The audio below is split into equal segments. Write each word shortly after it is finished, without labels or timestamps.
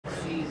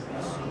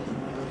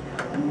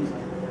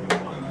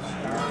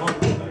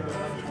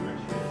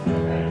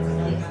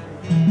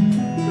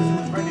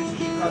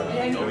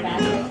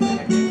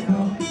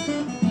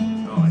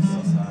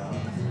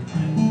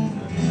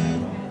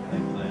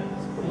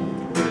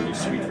do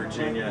Sweet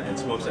Virginia and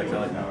Smokestack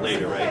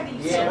later, right?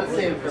 Yeah, let's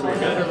save it for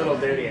later. A little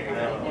dirty.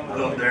 A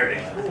little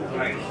dirty.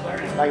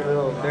 Like a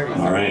little dirty.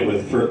 All right,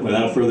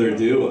 without further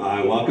ado,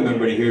 I welcome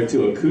everybody here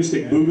to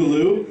Acoustic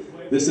Boogaloo.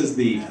 This is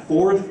the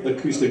 4th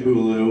Acoustic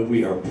Boogaloo.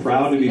 We are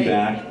proud to be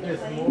back.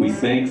 We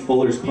thank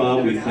Fuller's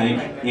Pub. We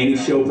thank Annie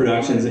Show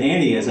Productions.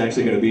 Annie is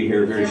actually going to be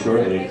here very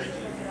shortly.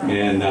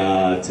 And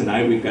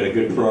tonight we've got a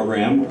good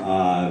program.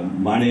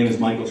 My name is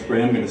Michael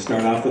Sprehe. I'm going to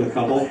start off with a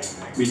couple.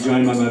 Be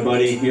joined by my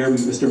buddy here,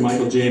 Mr.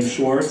 Michael James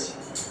Schwartz.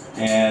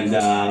 And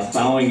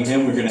following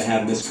him, we're going to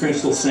have Miss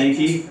Crystal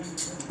Sankey.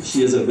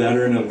 She is a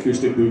veteran of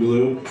Acoustic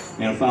Boogaloo.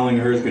 And following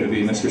her is going to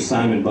be Mr.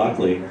 Simon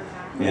Buckley.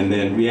 And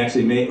then we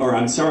actually may, or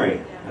I'm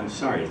sorry.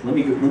 Let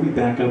me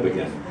back up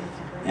again.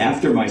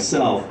 After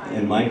myself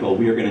and Michael,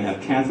 we are going to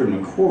have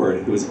Catherine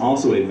McCord, who is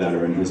also a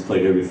veteran who's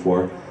played here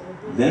before.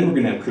 Then we're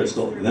going to have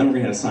Crystal, then we're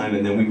going to have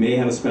Simon, then we may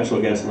have a special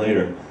guest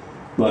later.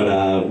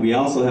 But we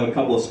also have a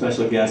couple of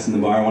special guests in the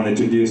bar I want to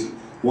introduce.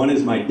 One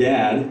is my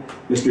dad,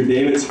 Mr.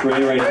 David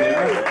Sprehe right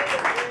there.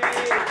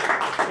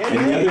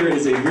 And the other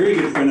is a very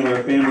good friend of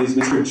our family's,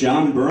 Mr.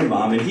 John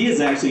Birnbaum. And he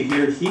is actually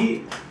here.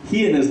 He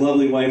and his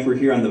lovely wife were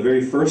here on the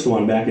very first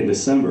one back in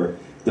December,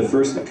 the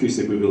first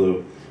Acoustic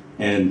Boogaloo.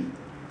 And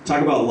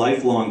talk about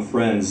lifelong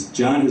friends.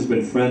 John has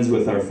been friends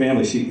with our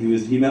family.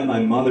 He met my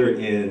mother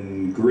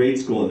in grade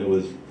school, and it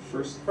was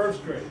First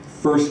grade.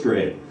 First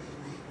grade.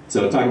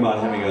 So talk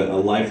about having a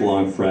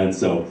lifelong friend.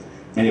 So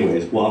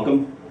anyways,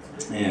 welcome.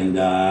 And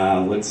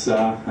let me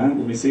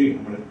see.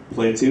 I'm going to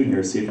play a tune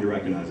here, see if you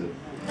recognize it.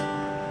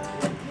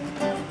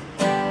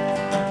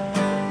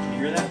 Can you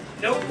hear that?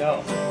 Nope.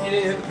 No. You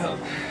didn't hit the pedal.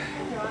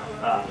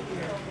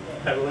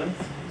 Pedal in?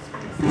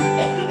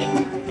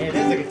 It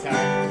is a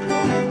guitar.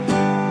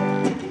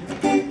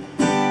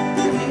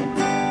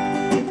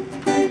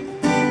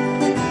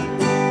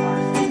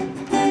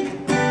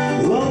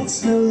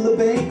 Smell the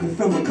baker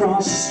from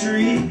across the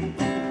street.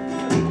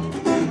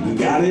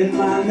 Got it in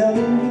my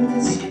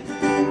nose.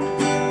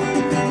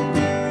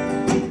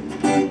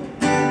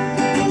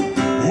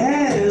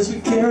 As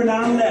we carried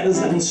our letters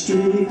down the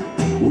street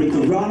with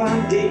the wrought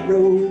iron gate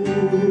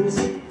rose.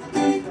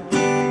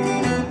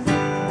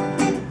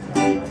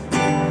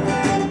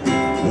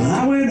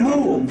 I went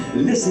home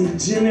and listened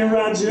to Jimmy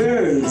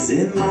Rogers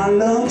in my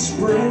lunch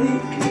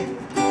break.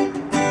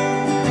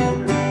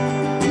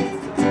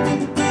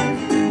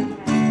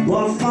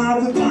 Bought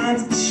 5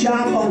 lines at the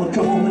shop on the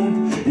corner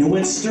and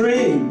went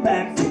straight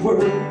back to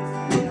work.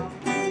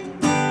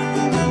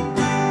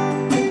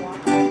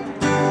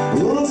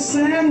 Well,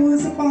 Sam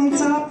was up on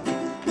top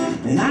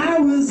and I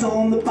was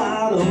on the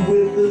bottom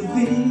with the V.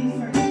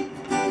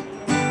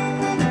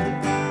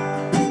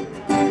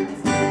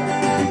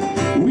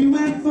 We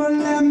went for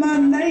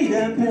lemonade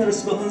and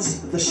Paris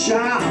buns at the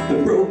shop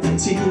that broke the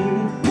tea.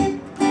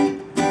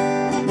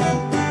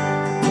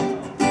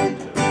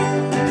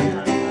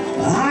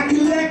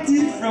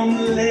 From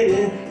the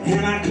lady,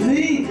 and I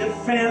cleaned the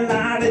fan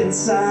light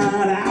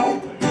inside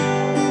out.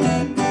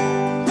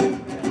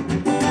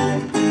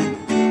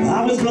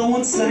 I was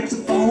blowing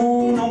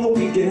saxophone on the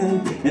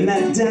weekend in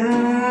that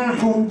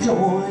down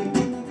joint.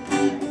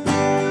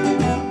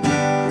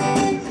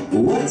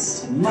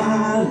 What's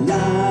my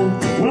line?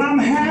 Well, I'm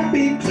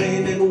happy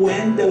cleaning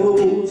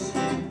windows.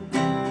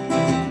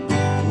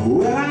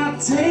 Well, I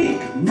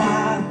take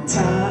my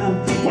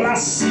time. Well, I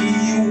see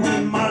you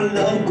when my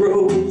love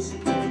grows.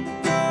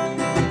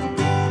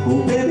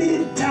 Oh,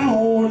 baby,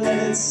 don't let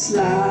it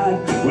slide.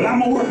 Well,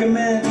 I'm a working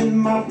man in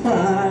my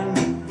prime,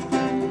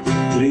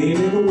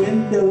 cleaning the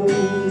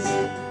windows.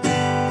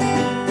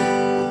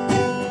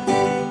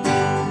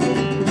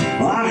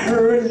 I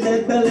heard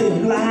Lead Belly,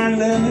 Blind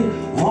Lemon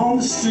on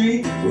the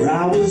street where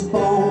I was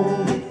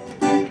born.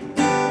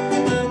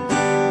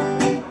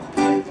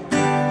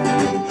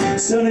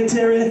 Sonny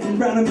Terry and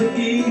Brown and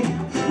McGee,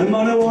 and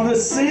Money wanna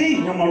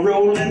sing on my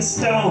Rolling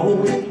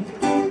Stone.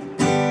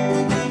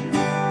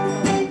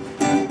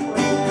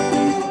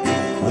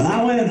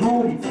 I went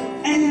home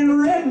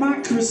and read my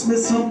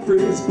Christmas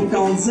Humphreys book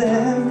on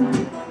Zen.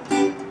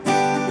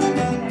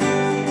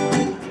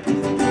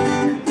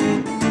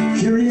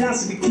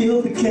 Curiosity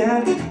killed the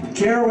cat,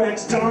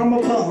 Kerouac's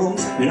Dharma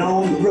bums, and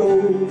on the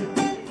road.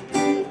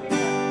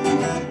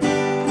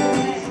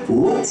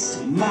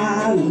 What's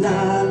my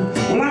line?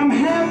 Well, I'm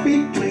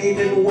happy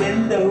cleaning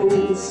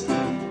windows.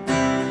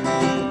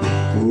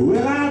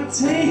 Well, I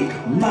take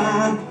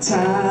my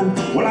time.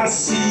 Well, I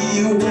see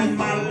you when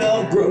my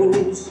love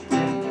grows.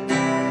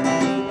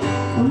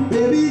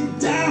 Baby,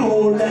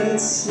 don't let it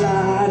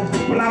slide.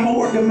 Well, I'm a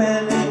working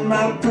man in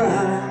my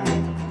prime,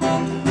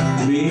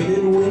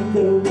 cleaning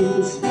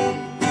windows.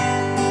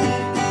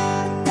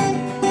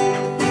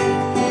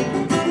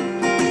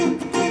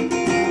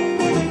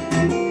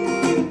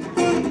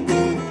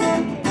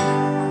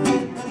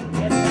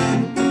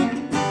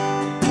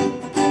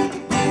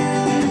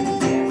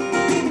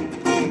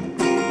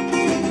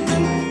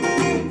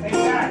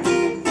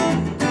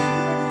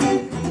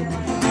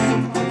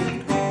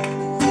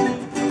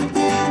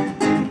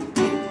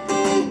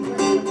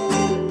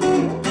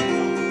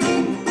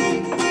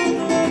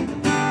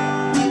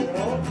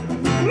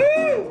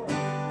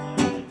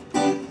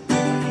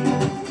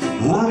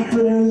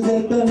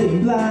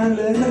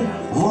 living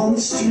on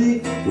the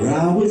street where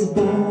I was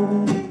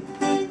born.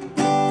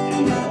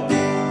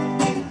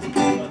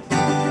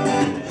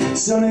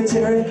 Sonny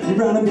Terry and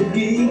Ronnie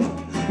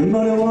McGee, the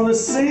money wanna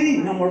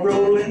sing, I'm a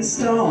rolling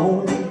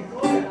stone.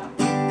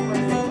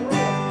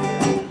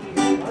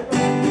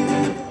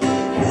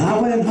 I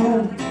went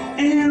home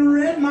and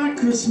read my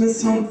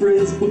Christmas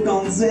Humphreys book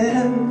on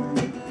Zen.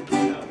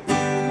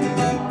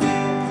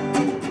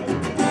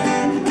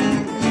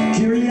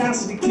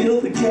 Curiosity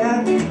killed the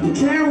cat, and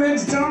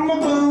carriage down my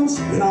bones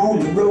and on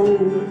the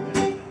road.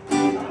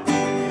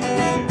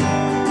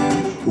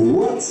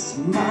 What's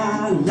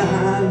my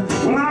line?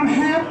 Well, I'm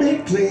happy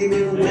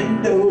cleaning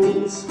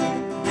windows.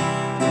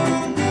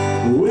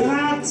 Will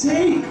I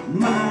take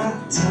my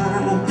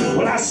time?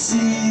 Will I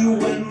see you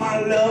when my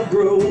love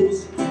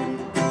grows?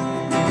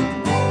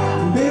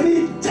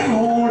 Baby,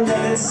 don't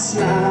let it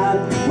slide.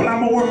 Well,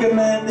 I'm a working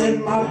man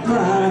in my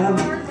prime,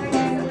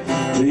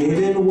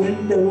 cleaning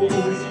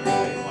windows.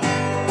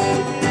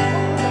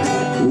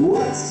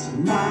 What's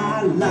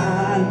my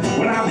line?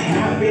 Well, I'm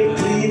happy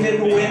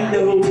cleaning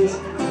windows.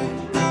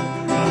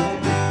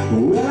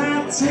 Will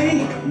I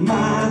take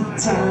my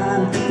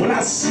time? Will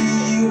I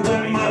see you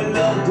when my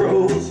love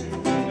grows?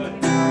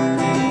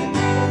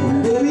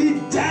 Baby,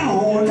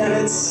 don't let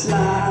it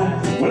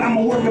slide. Well, I'm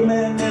a working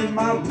man in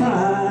my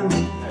prime,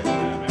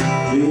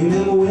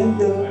 cleaning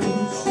windows.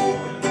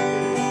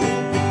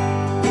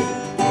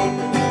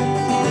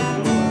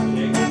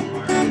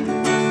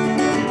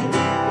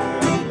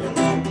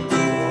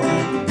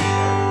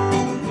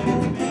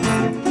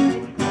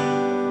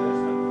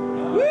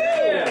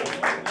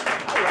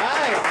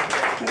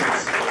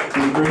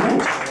 Thank you very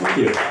much. Thank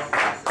you.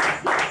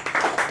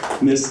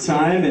 Miss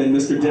Time and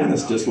Mr.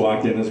 Dennis just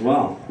walked in as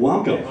well.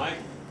 Welcome.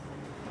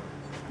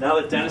 Now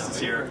that Dennis is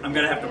here, I'm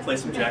gonna have to play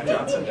some Jack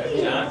Johnson.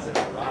 Hey,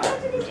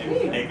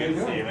 good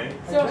to see you, mate.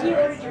 So he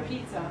ordered your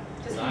pizza.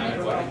 Just to make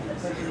it right.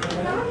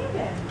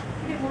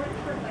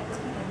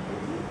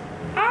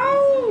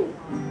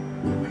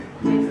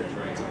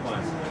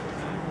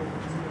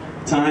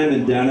 Time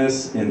and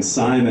Dennis and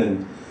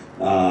Simon,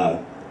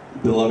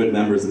 beloved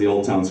members of the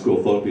Old Town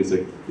School folk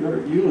music.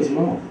 You as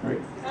well,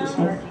 right? This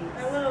one?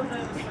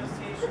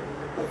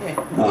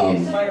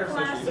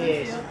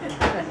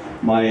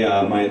 My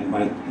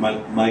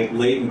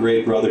late and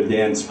great brother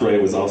Dan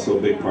Sprehe was also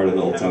a big part of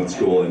the Old Town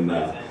School, and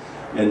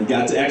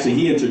got to actually,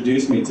 he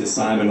introduced me to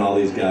Simon and all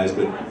these guys.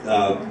 But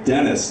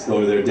Dennis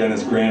over there,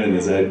 Dennis Grannon,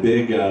 is a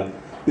big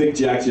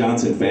Jack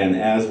Johnson fan,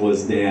 as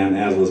was Dan,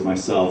 as was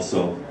myself.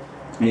 So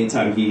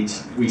anytime we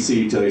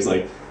see each other, he's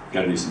like,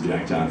 "Got to do some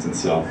Jack Johnson."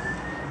 So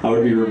I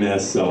would be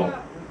remiss. So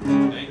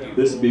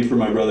this would be for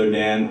my brother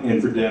Dan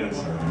and for Dennis.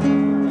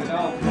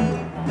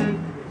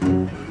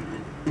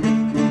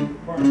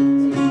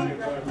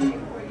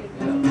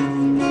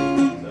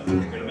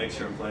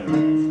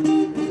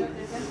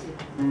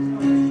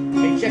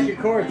 Hey, check your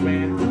chords,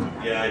 man.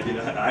 Yeah, I did.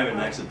 I haven't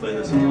actually played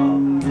this in a while.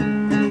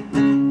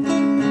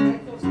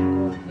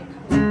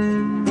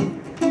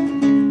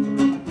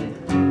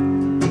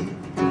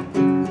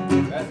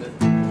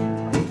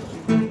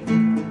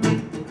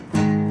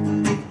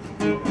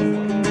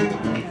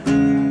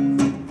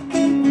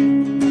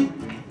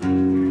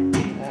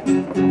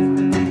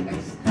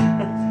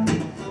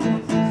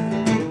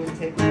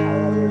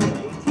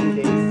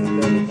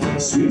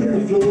 Sweeping the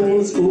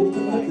floors,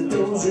 open up the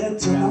doors, and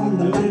turn on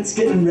the lights,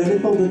 getting ready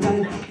for the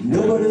night.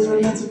 Nobody's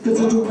romantic cause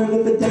they're too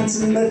ready for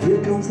dancing, but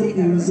here comes the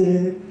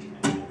music.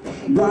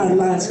 Bright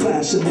lights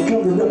flash and they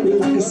cover up me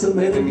like so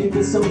many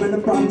people, so many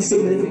problems,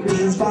 so many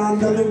reasons. Buy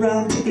another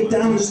round, take it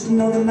down, just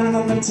another night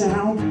on the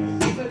town.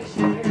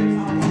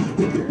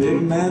 With the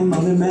big man,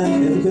 money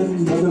man, everybody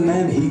another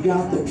man, he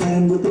got the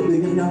plan with the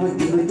big and y'all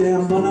give a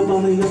damn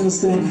money, you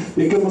understand?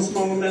 Become a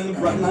smaller man, the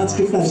bright lights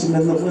keep flashing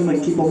and the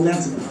women keep on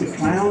dancing with the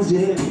clowns,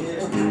 yeah.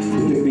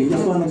 They pick me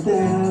up and I'm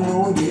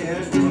down, yeah.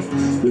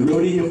 The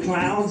rodeo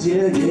clowns,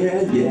 yeah. They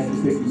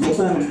pick me up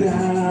and I'm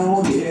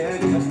down, yeah.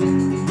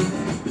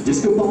 The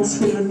disco ball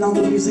spinning on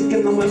the music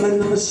and the women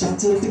never shout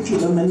to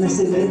tequila, man. They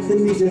say that they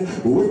need you,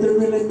 what they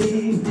really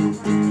need,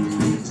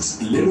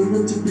 just a little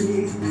room to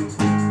breathe.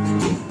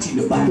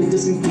 Tina Bobby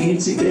doesn't gain,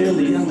 she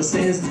barely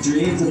understands the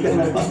dreams of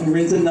Bella fucking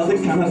rings and other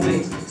kind of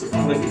things. So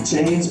all that can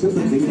change, but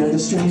the thing that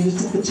is strange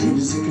is that the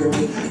changes occur.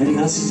 And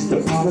now she's just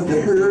a part of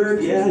the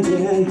herd, yeah.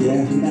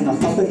 And I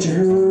thought that you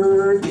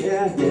heard,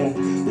 yeah.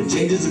 The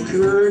changes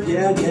occurred,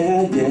 yeah.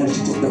 She's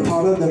just a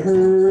part of the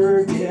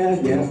herd, yeah.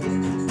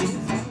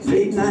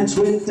 Late nights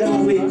with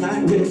down, late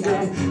night with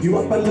down. You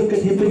up, I look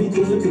at him, but he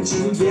can look at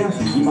you, yeah.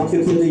 You might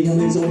be pretty young,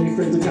 his only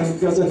friends are kind of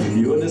cousin.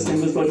 You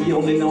understand this, but he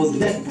only knows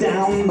that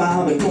down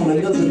by the corner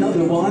there's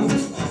another one.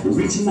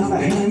 Reaching out a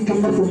hand,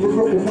 coming from a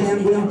broken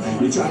man. Well,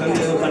 you try to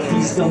live, but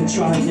he's done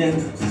trying.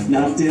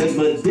 Not dead,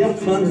 but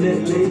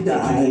definitely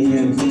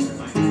dying.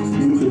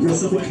 The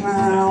rest of the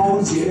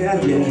clowns, yeah.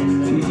 The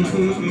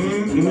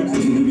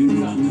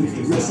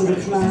rest of the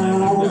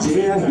clowns,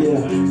 yeah.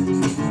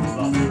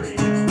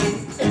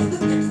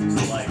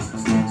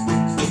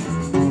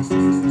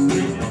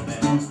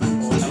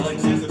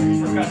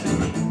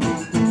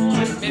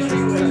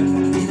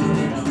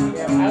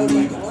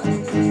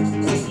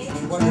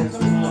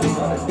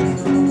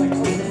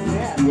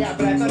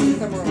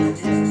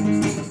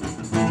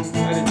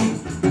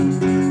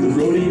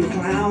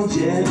 clowns,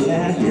 yeah,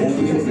 yeah, yeah.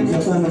 They pick me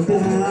up and I'm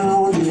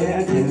down, yeah,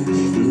 yeah.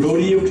 The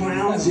rodeo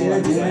clowns, yeah,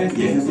 yeah,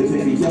 yeah. They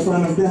pick me up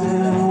and I'm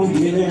down,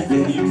 yeah,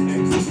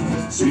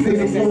 yeah. Sweeping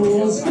the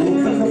floors,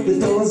 open up the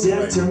doors,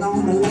 yeah. Turn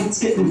on the lights,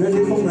 getting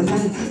ready for the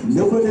night.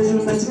 Nobody's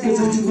romantic cause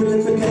I do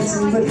really for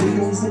dancing, but here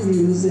comes the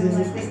music.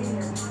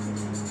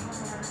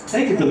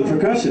 Thank you for the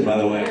percussion, by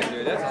the way.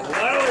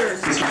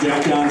 Mr.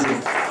 Jack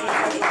Johnson.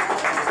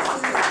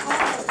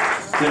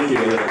 Thank you.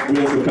 The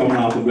wheels were coming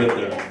off a bit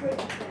there.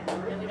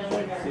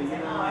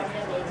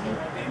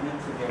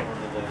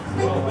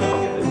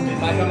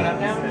 Am I coming up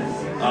now?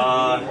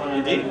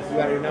 Indeed. You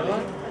got your number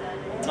one?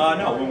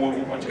 No, why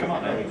don't you come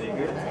on now?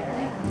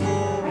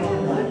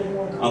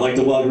 I'd like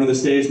to welcome to the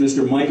stage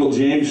Mr. Michael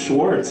James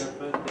Schwartz.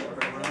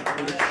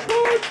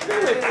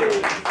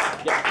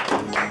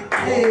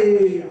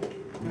 Hey!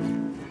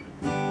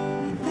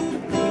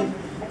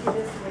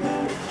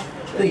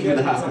 Thank you for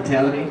the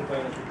hospitality.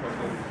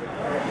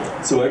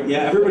 So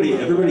yeah,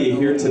 everybody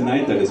here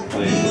tonight that is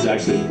playing has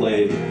actually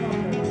played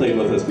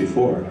with us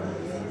before,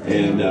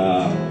 and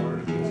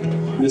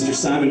Mr.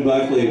 Simon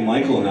Buckley and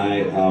Michael and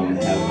I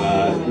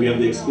we have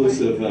the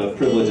exclusive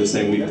privilege of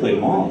saying we played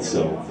them all.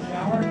 So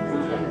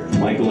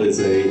Michael is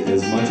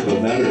as much of a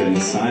veteran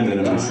as Simon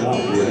and myself.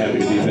 We're happy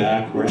to be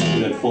back. We're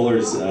happy that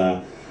Fuller's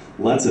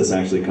lets us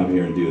actually come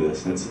here and do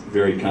this. That's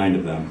very kind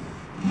of them.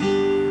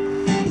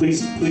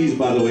 Please,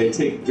 by the way,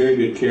 take very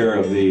good care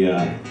of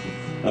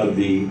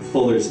the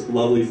Fuller's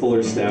lovely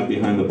Fuller staff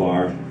behind the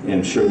bar, and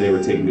I'm sure they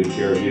were taking good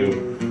care of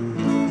you.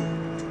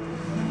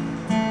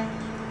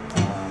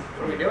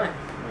 What are we doing?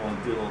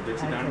 Want to do a little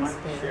Dixie Dynamite?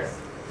 Sure.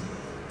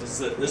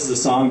 This is a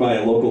song by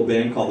a local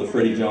band called the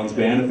Freddie Jones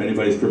Band, if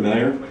anybody's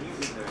familiar.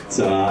 It's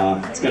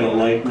got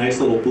a nice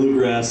little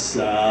bluegrass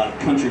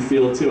country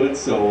feel to it,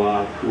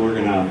 so we're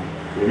gonna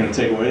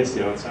take it away and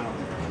see how it sounds.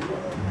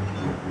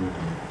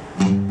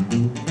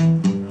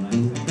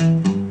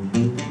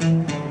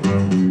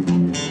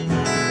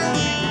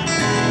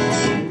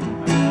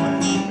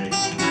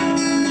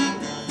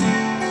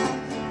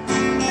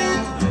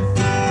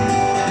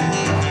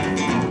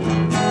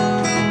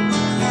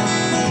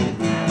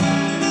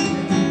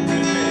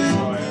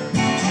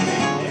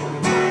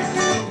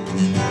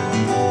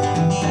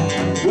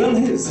 Well,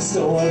 here's the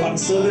story about the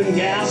southern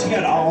gal. She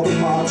got all the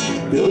parts,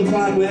 built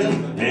quite well,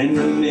 and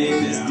her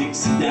name is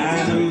Dixie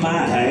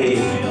Dynamite.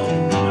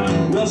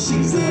 Well,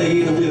 she's the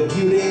lady with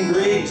beauty and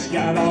grace. She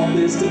got all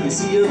this till you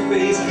see her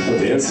face, but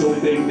they're so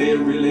big they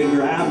really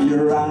grab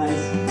your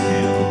eyes.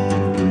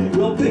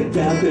 Well, Big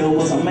Bad Bill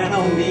was a man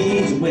on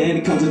knees. When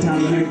he comes to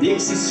town, you hear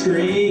Dixie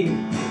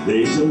scream.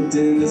 They jumped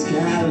in this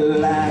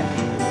Cadillac.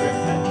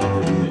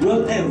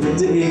 Well, every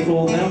day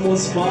for them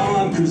was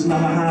fun, cruising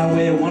on the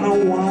highway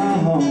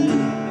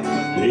 101.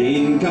 They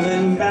ain't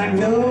coming back,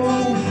 no.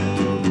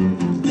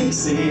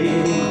 Dixie,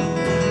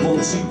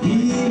 won't you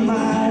be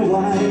my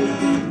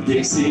wife?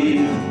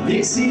 Dixie,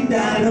 Dixie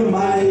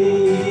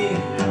Dynamite.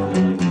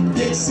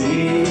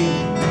 Dixie,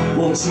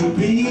 won't you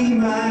be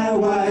my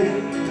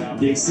wife?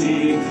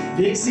 Dixie,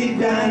 Dixie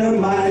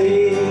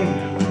Dynamite.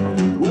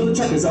 Well, the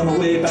truck is on the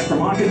way back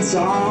from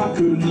Arkansas.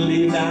 Couldn't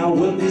leave now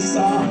what they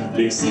saw.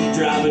 Dixie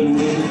driving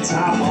with the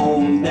top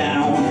on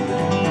down.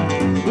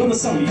 When the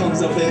sun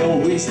comes up, they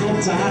don't waste no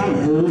time.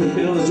 Her and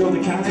Bill is on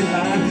the county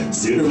line,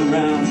 sit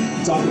around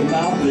talking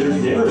about their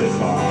dairy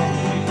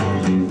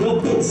farm. Well,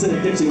 Bill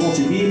said, Dixie, won't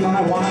you be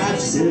my wife?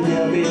 She said,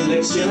 yeah, baby,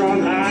 let's share our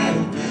life.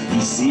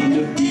 You seem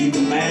to be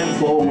the man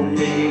for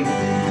me.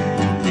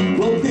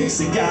 Well,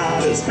 Dixie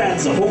got as fat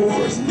as a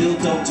horse,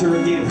 built up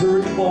turkey and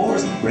her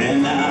divorce,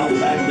 ran out the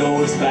back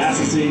door as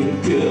fast as he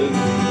could.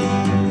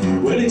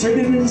 Well, he turned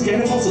in his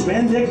cannibals, his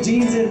spandex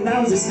jeans, and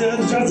now he's a stud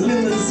and tries to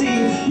live in the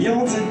scene. He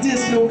owns a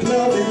disco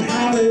club in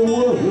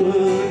Hollywood.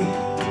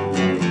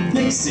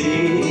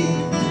 Dixie,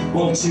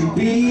 won't you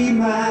be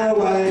my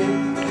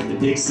wife?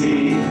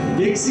 Dixie,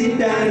 Dixie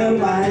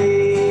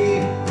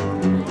Dynamite.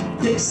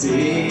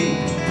 Dixie,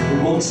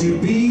 won't you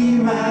be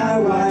my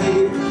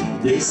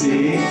wife?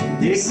 Dixie,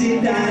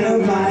 Dixie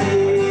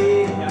Dynamite.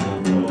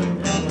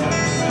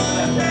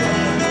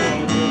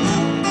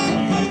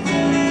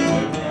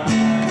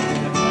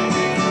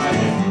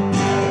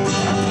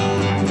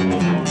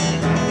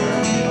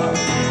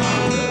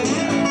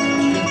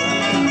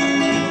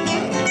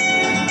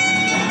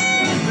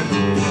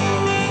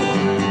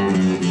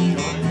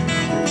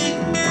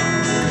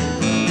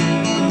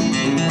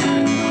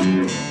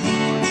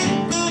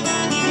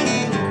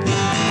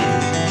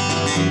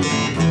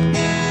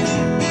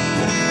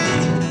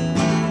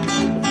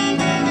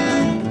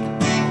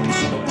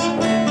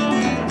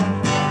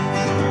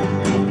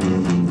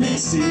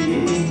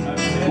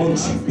 Won't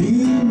you be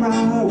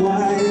my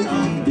wife?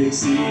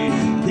 Dixie,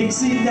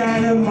 Dixie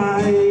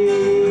Dynamite.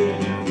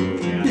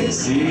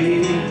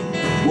 Dixie,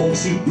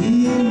 won't you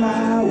be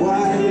my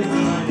wife?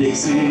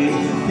 Dixie,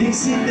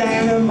 Dixie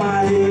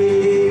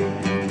Dynamite.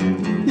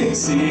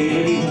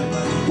 Dixie,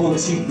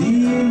 won't you be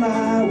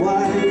my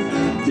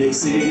wife?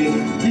 Dixie,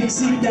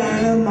 Dixie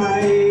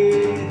Dynamite.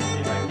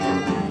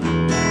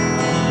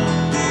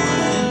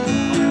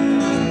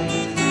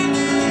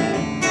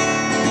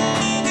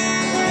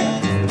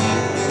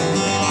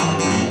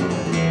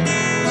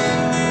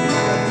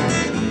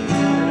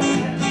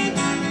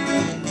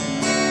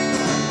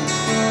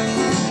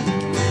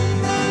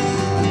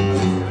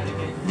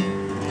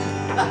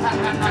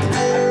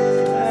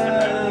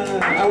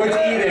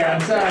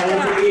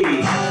 was the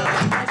 80s.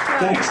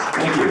 Thanks,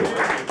 thank you.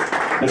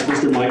 That's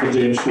Mr. Michael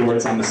James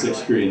Schwartz on the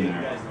 6th screen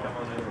there.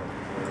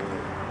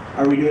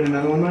 Are we doing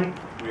another one, Mike?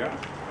 We are.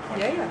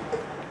 Yeah.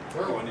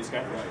 One these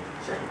guys.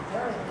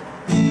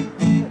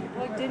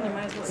 Plugged in, you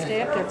might as well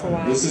stay up there for a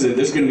while. This is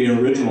going to be an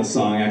original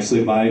song,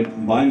 actually, by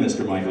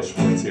Mr. Michael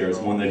Schwartz here. It's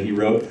one that he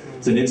wrote.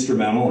 It's an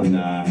instrumental, and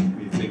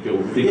you think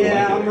you'll like it.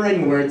 I'm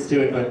writing words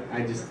to it, but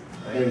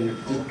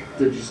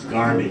they're just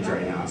garbage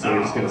right now, so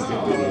we're just going to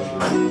stick with the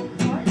instrumental.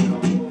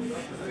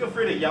 Feel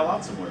free to yell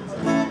out some words.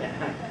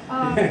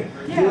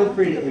 Feel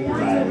free to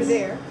improvise. Over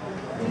there.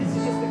 This is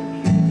just the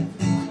computer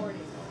that's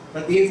recording.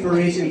 But the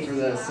inspiration for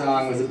the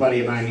song was a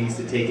buddy of mine who used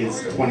to take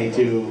his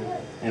 22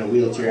 and a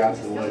wheelchair out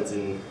to the woods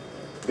and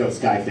go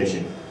sky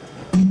fishing.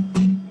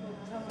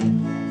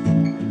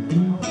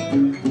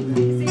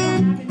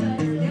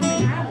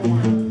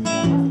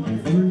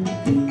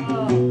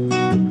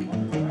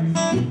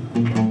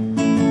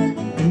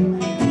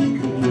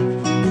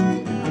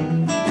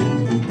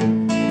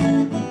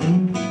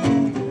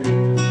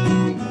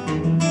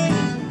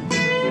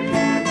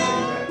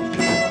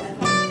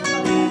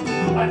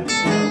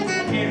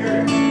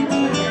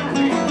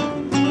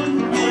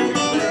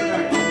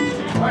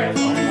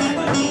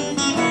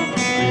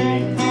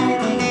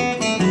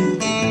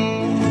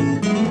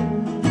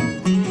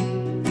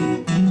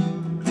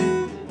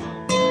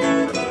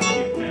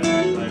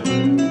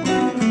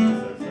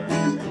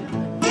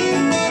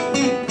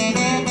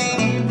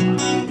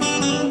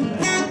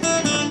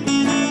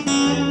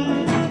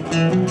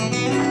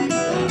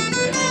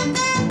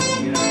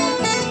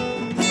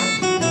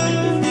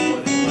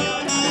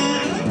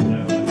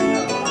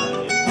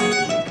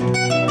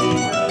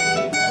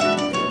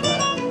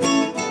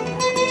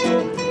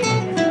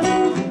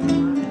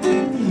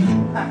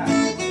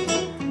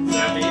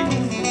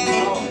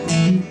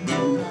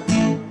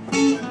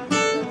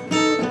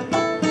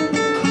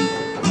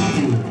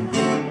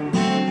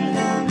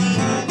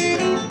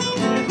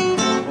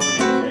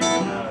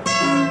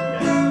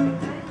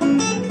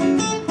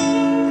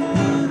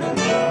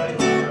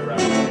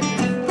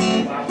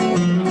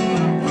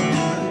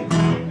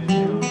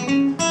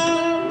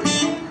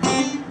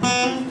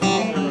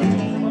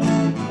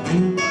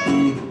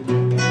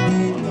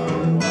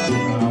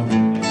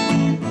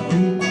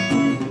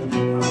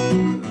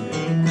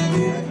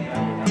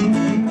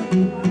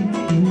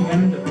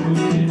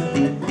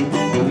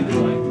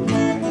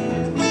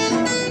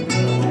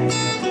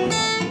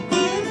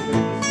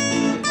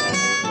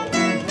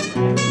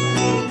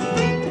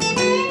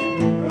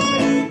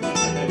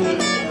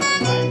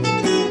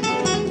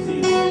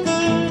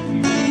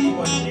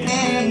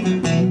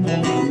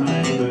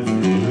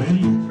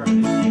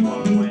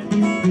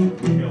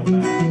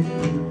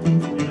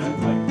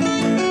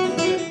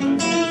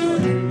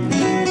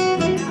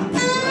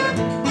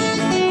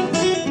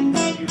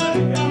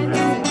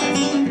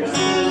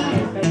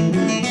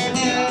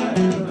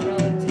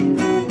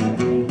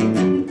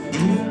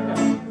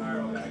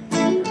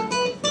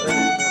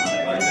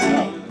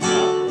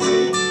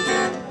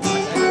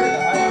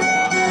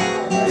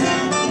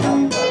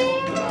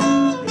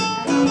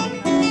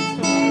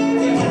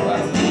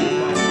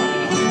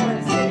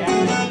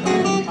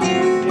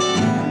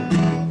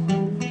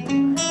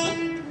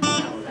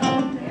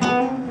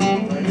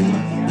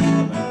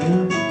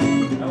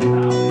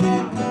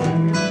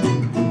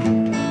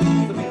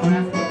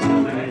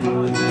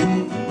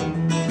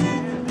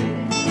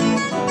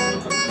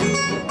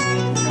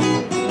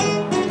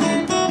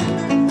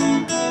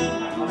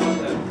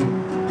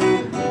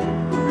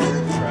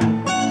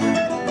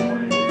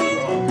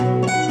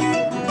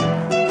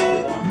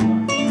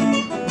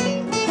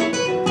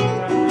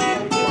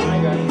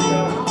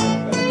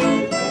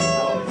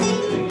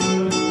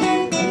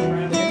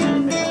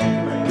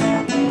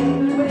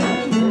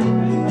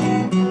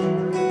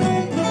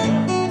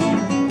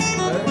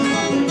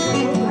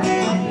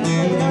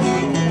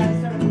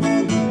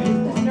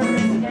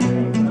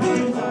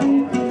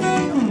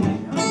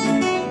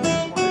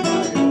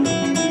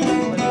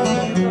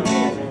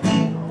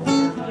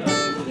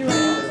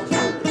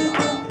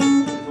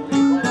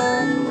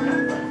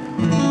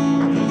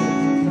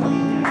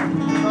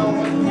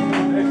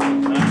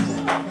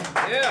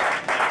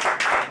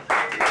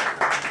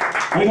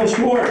 Michael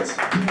Schwartz.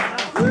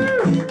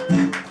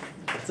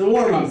 It's a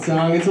warm-up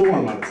song. It's a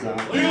warm-up song.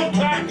 Leo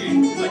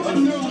Cocky. Let's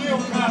do Leo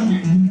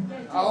Cocky.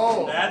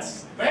 Oh,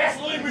 that's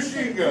Vaseline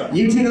machine gun.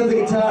 You tune up the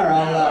guitar.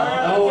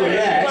 Oh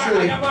yeah,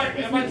 actually,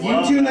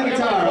 you tune the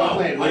guitar. I'll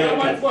play it. I got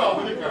my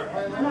 12 in the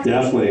car.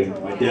 Definitely.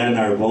 My dad and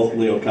I are both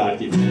Leo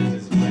Kottke fans,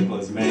 as Michael,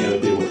 as many other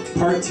people.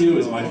 Part 2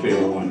 is my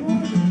favorite one.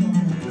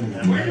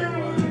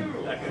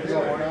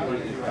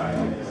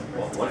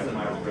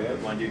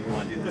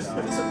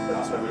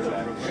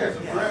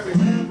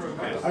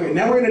 Okay,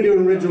 now we're going to do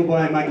an original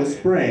by Michael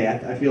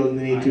Sprehe. I feel the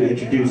need to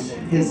introduce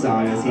his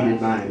song as he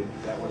did mine.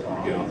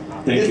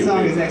 This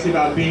song is actually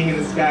about being in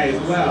the sky as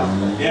well.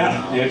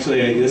 Yeah,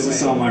 actually, this is a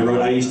song I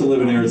wrote. I used to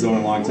live in Arizona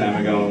a long time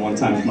ago, and one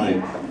time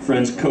my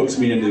friends coaxed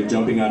me into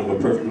jumping out of a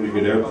perfectly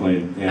good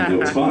airplane, and it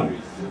was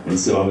fun. And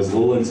so I was a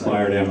little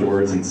inspired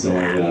afterwards, and so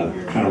I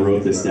kind of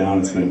wrote this down.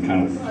 It's been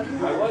kind of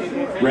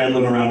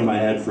rattling around in my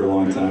head for a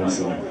long time.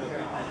 So.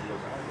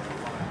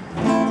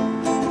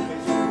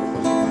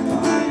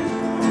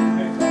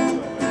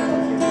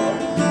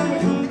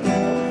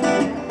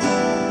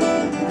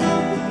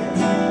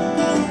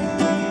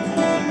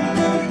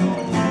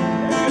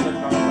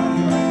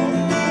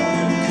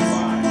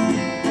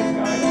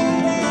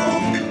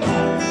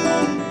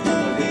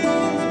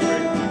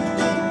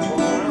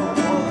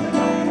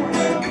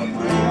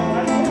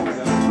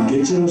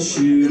 Get your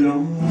shoes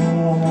on,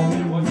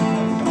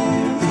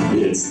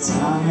 it's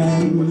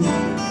time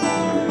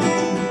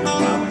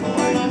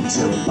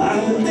to buy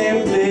an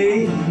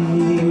airplane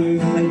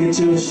and get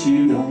your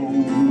shoes on.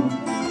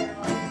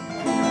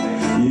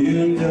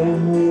 You know,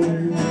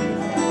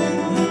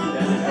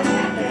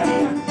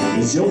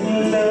 it's your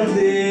love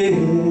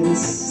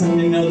this, and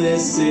you know they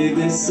say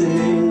this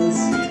is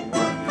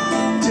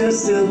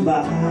just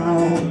about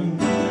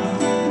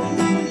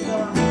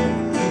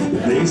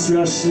things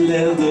rush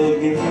level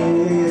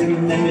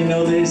again, and you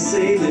know they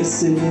say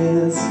this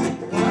is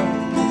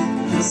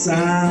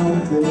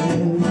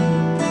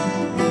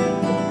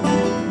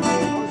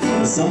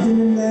something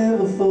you'll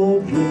never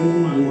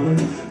forget.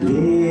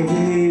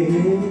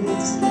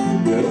 It's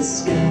the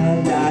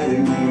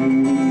skydiving.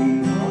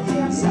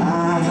 I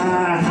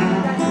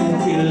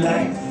feel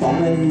like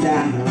falling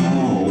down.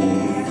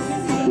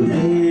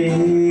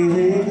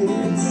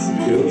 It's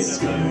the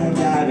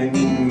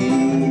skydiving.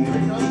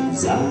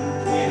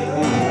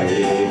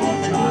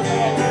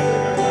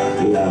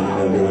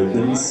 I've never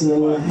been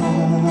so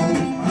high.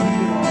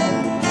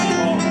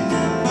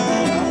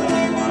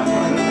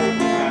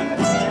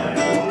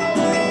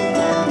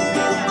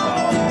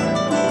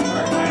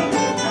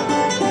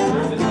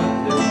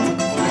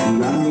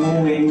 Run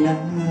away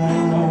now,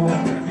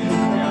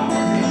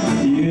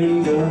 you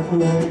know.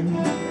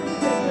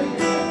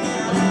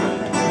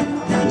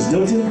 There's no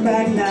turning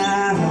back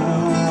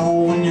now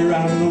when you're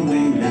out of the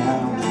way now.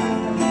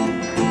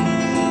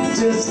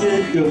 Just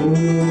let go.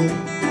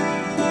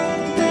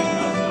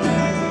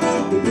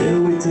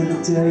 They'll wait till they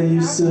tell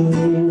you so.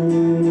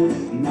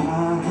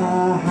 Now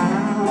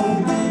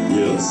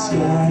you're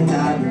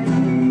skydiving.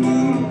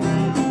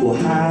 Well,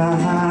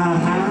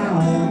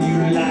 how you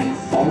like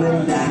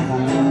falling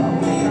down?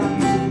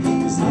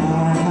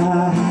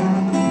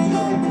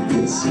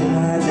 You're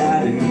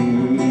skydiving.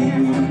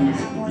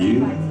 You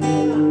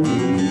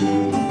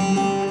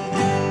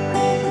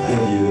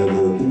have you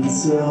ever been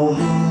so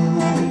high?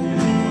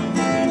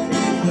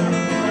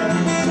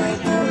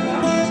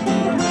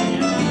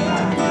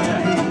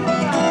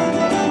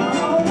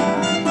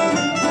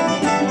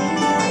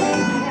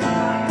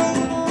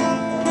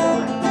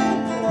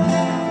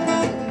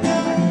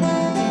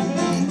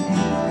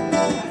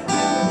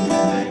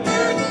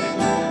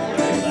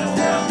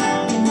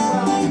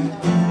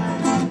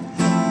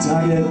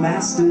 Target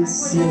master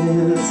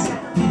says,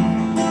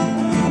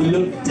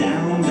 look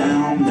down,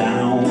 down,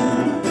 down,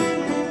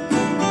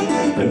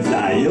 and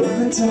fly up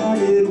the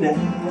target now.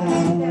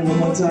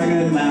 What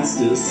target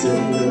master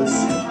says,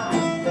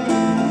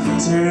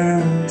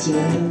 turn,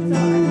 turn,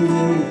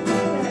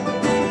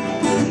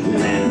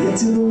 land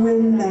into the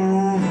wind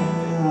now.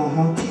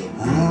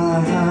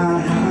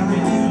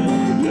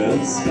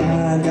 Love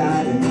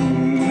skydiving.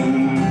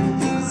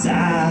 I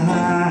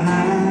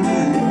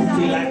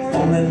feel like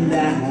falling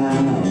down.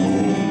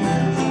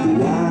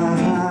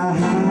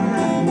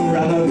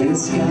 Rather than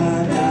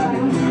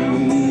skydiving,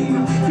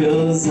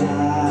 'cause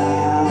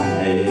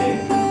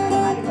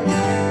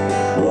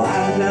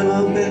I've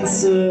never been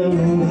so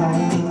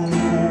high.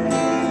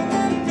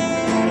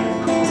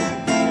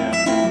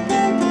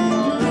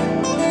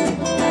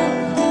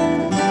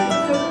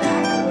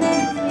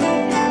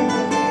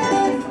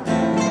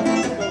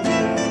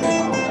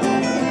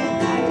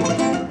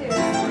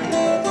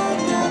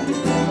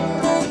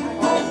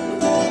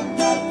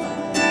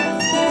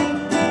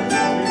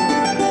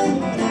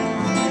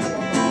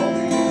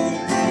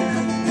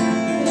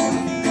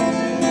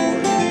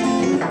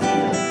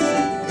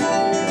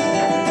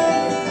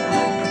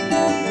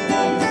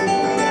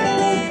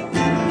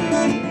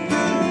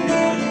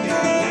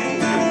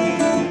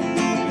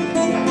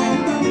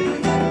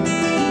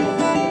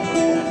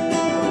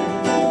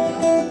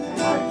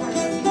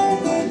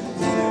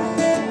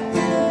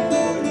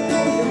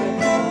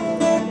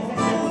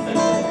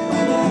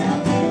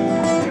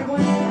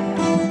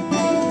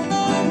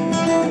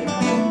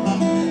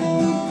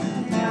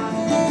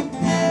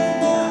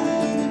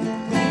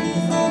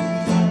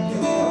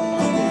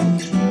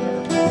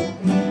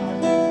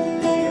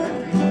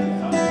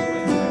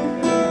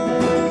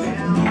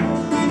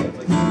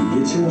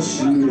 Get your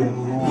shoes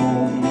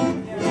on,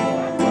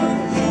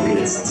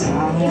 it's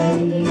time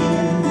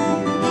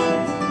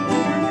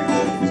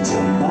to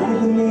buy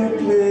an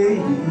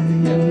airplane.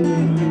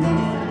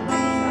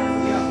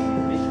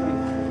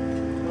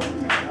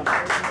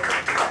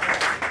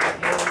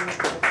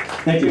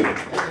 Thank you.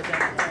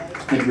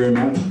 Thank you very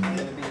much.